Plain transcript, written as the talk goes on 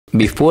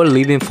Before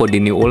leaving for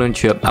the New Orleans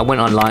trip, I went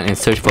online and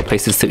searched for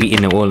places to eat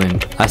in New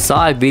Orleans. I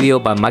saw a video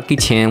by Mikey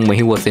Chan when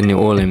he was in New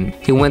Orleans.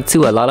 He went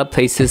to a lot of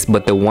places,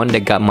 but the one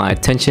that got my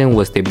attention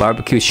was the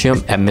BBQ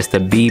Shrimp at Mr.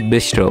 B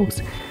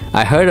Bistro's.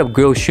 I heard of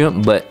grilled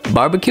shrimp, but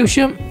barbecue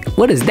shrimp?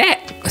 What is that?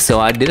 So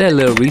I did a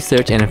little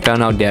research and I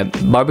found out that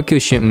barbecue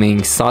shrimp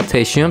means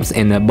sauteed shrimps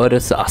in a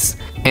butter sauce.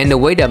 And the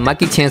way that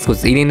Mikey Chance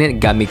was eating it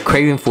got me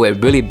craving for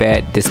it really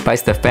bad, despite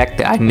the fact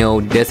that I know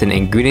there's an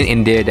ingredient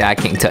in there that I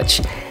can't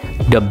touch.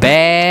 The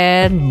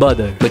bad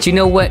butter. But you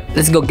know what?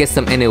 Let's go get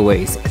some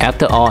anyways.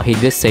 After all, he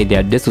did say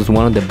that this was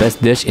one of the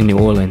best dishes in New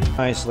Orleans.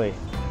 Nicely.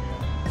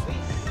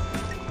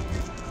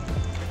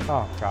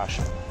 Oh gosh,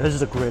 this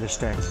is the greatest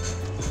thing.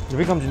 If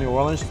you come to New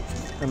Orleans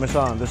and miss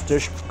out on this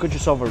dish, get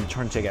yourself a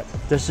return ticket.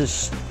 This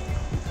is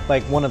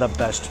like one of the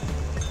best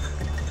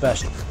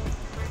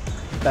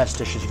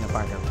dishes you can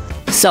find here.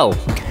 So,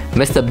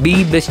 Mr.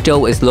 B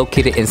Bistro is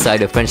located inside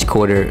the French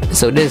Quarter,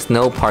 so there's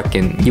no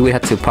parking. You would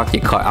have to park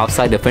your car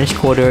outside the French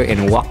Quarter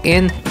and walk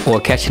in, or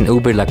catch an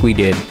Uber like we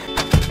did.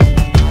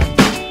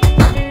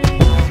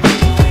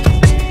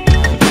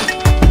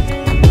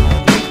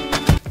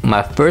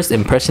 My first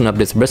impression of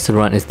this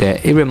restaurant is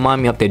that it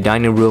reminds me of the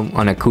dining room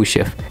on a cruise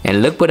ship.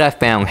 And look what I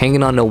found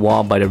hanging on the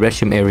wall by the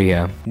restroom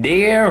area.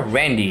 Dear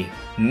Randy,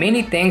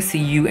 many thanks to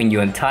you and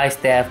your entire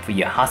staff for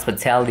your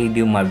hospitality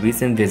during my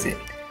recent visit.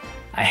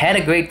 I had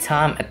a great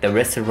time at the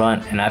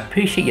restaurant and I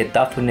appreciate your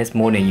thoughtfulness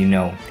more than you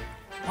know.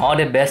 All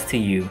the best to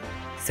you.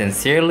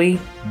 Sincerely,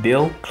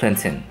 Bill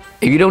Clinton.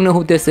 If you don't know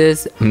who this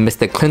is,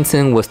 Mr.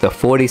 Clinton was the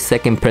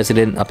 42nd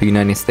president of the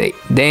United States.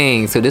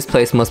 Dang, so this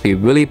place must be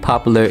really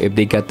popular if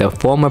they got the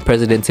former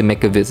president to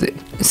make a visit.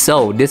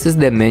 So this is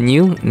the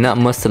menu, not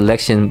much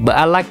selection, but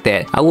I like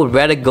that. I would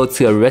rather go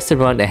to a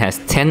restaurant that has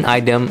 10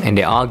 items and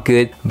they're all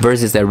good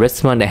versus a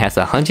restaurant that has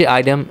 100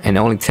 items and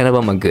only 10 of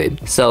them are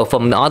good. So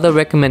from the other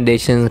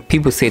recommendations,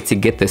 people say to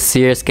get the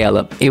seared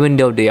scallop, even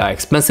though they are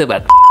expensive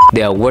as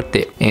they are worth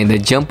it, and the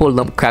jumbo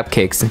lump crab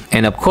cakes,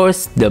 and of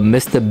course the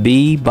Mr.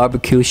 B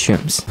barbecue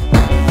shrimps.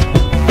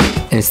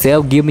 Instead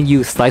of giving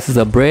you slices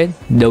of bread,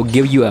 they'll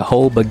give you a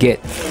whole baguette.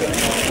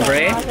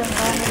 Bread?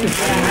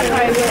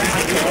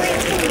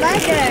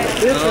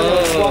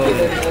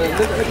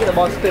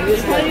 Apparently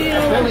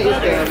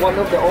it's one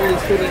of the only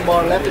swimming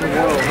bar left in the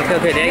world.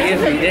 Okay, they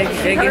give me.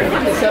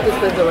 The service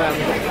spins around.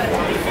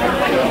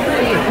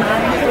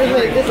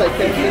 It's like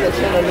 10 minutes.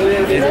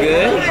 It's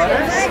good?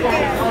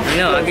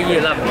 No, I'll give you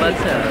a lot of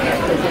butter.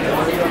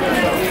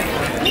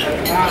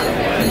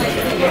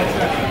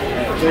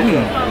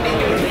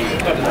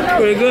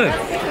 Pretty good.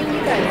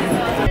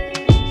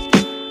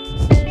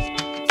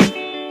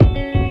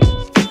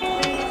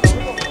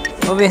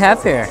 What we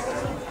have here?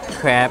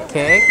 Crab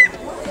cake.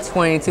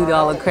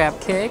 $22 crab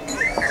cake.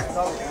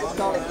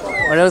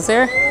 What else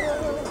here?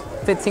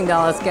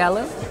 $15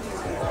 scallop.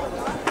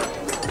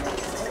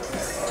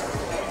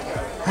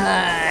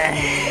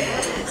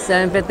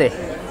 $7.50.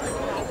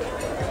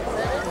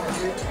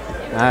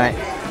 All right.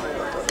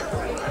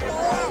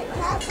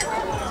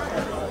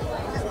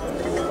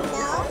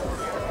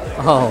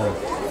 Oh.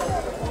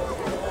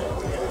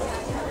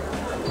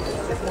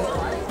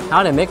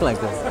 How do they make it like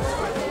this?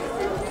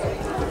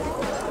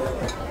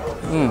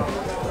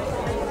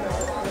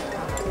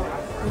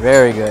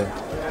 Very good.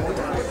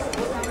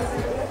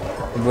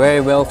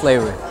 Very well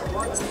flavored.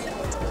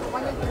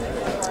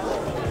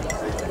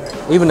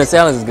 Even the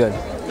salad is good.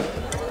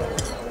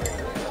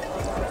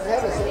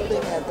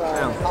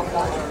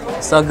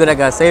 It's so good I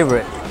gotta savor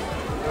it.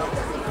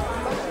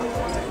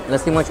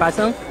 Let's see, wanna try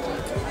some?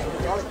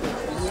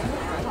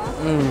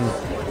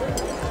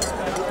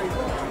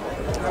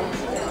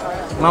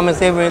 Mama's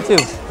savoring it too.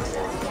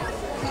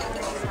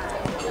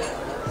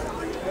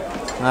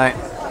 Alright.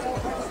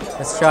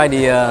 Let's try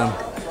the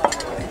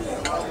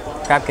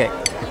crab cake.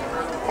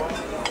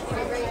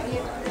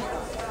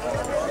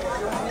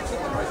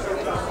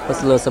 Put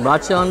a little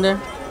sriracha on there.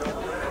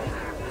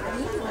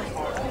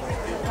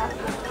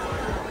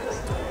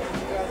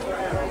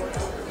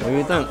 What do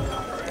you think?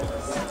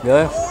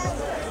 Good?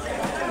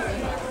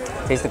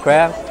 Taste the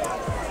crab?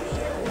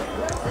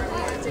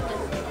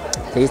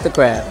 Taste the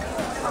crab.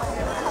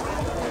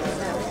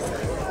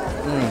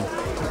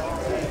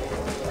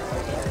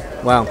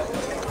 Wow.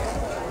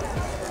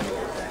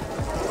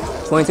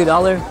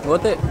 $22?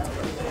 Worth it?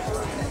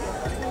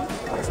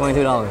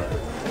 $22.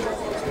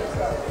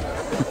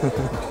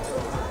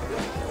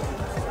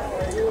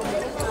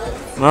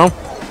 No?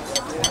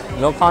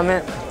 No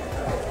comment?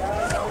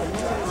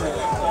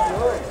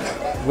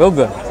 Real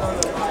good.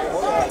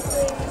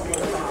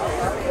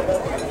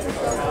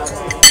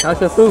 How's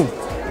your food?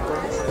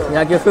 You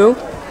like your food?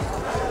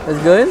 It's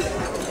good?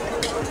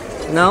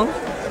 No?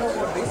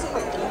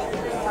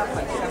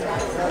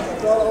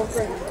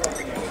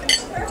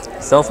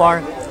 So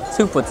far,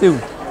 2 for 2.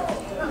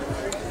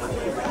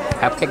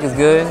 Crab cake is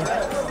good.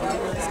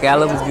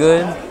 Scallop is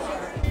good.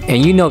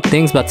 And you know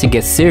things about to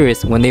get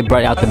serious when they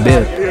brought out the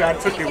bill.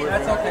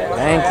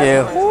 Thank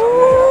you.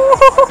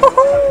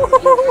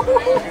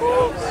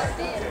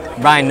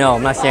 Brian, no,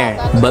 I'm not sharing.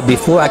 But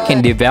before I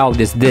can devour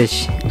this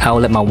dish, I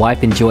will let my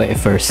wife enjoy it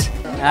first.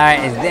 Alright,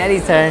 it's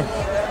Daddy's turn.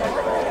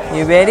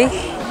 You ready?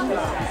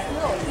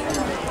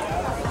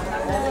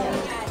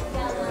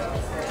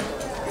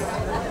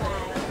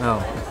 Oh.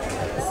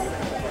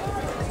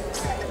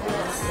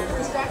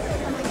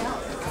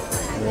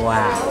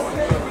 Wow.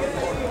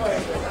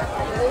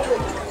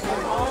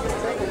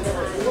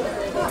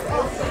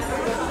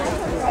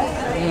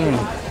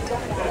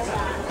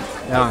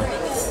 Yeah.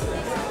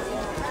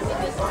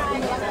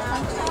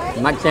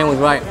 Mike Chen was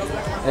right.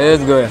 It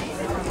is good.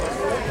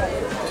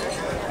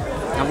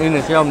 I'm eating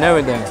the shell and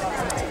everything.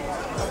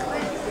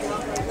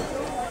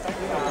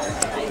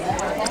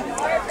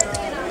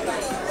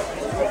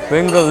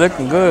 Finger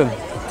looking good.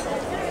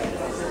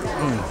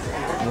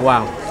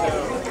 Wow.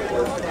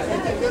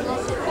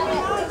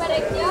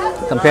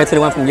 Compared to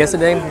the one from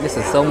yesterday, this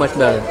is so much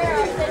better.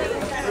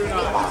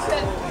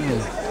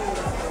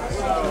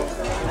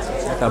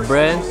 Like a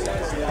bread.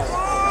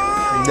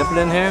 Dip it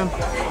in here.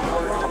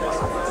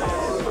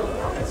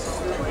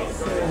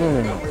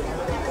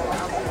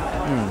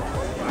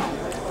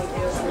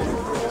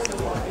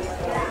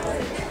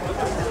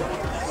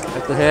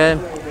 Like the head.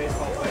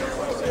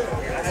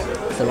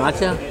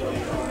 Sriracha.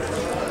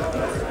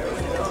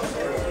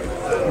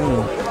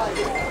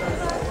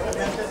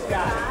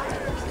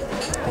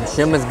 The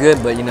shrimp is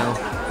good, but you know,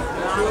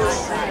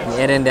 you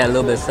add in that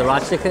little bit of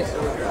sriracha kick,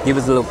 give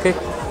us a little kick.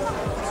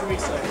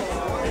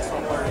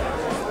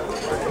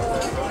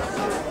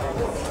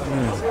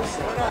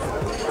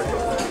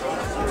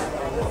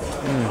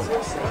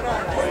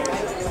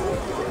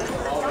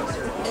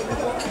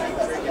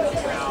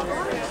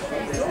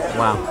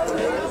 Wow.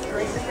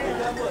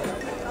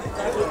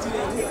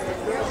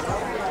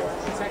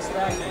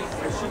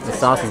 The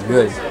sauce is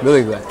good,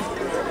 really good.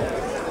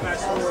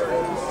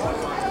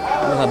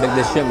 Look how big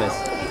this shrimp is.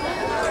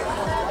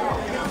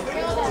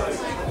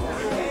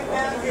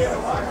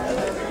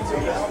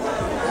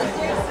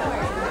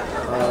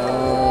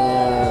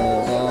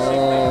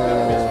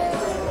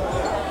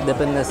 Dip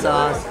in the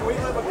sauce.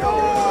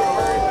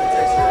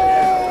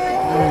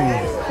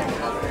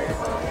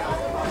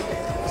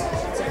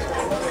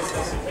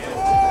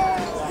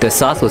 The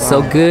sauce was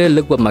so good,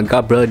 look what my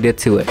god brother did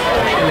to it.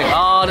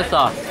 All the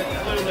sauce.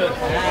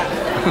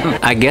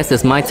 I guess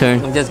it's my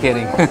turn. I'm just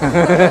kidding.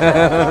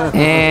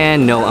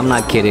 And no, I'm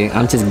not kidding.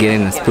 I'm just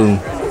getting a spoon.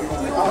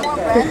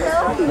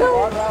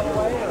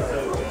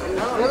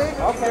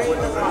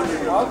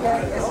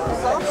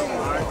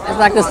 It's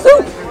like a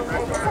soup.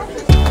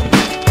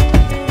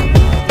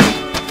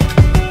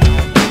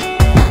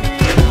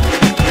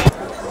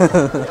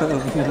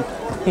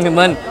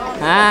 Mình.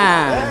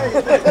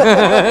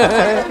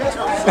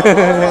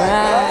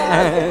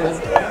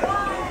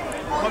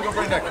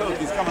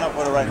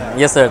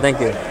 Yes, sir. Thank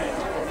you.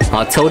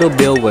 Our total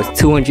bill was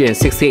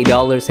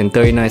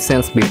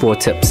 $268.39 before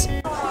tips.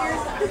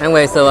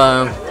 Anyway, so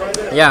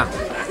yeah,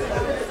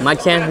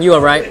 Mike Chen, you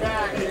were right.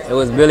 It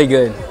was really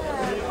good.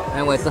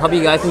 Anyway, so hope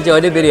you guys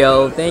enjoyed the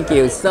video. Thank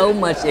you so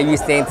much if you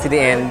stayed to the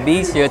end.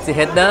 Be sure to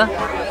hit the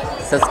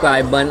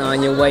subscribe button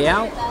on your way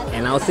out,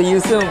 and I'll see you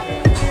soon.